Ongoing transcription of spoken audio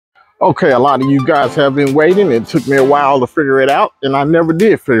Okay, a lot of you guys have been waiting. It took me a while to figure it out, and I never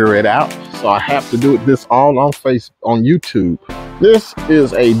did figure it out. So I have to do this all on YouTube. This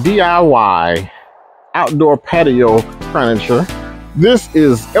is a DIY outdoor patio furniture. This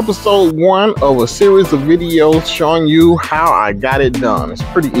is episode 1 of a series of videos showing you how I got it done. It's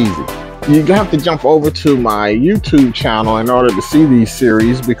pretty easy. You have to jump over to my YouTube channel in order to see these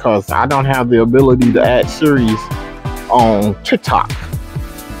series because I don't have the ability to add series on TikTok.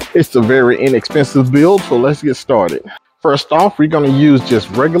 It's a very inexpensive build, so let's get started. First off, we're going to use just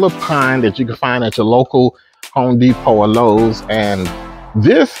regular pine that you can find at your local Home Depot or Lowe's. And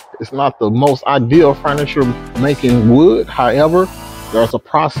this is not the most ideal furniture making wood. However, there's a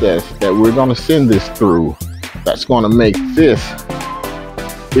process that we're going to send this through that's going to make this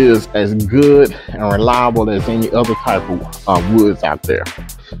is as good and reliable as any other type of woods out there.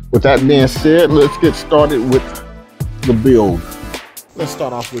 With that being said, let's get started with the build. Let's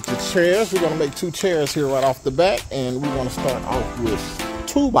start off with the chairs. We're going to make 2 chairs here right off the bat, and we're going to start off with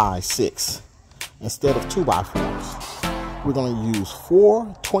 2x6 instead of 2x4s. We're going to use 4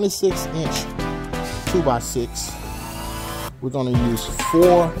 26-inch 2x6. We're going to use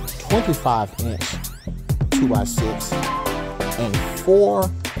 4 25-inch 2x6 and 4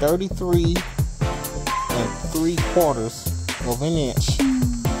 33 3/4 of an inch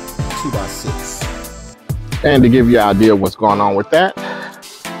 2x6. And to give you an idea of what's going on with that,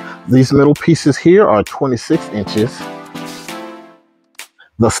 these little pieces here are 26 inches.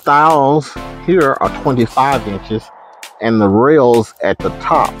 The stiles here are 25 inches, and the rails at the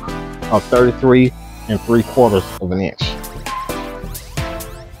top are 33 3/4 of an inch.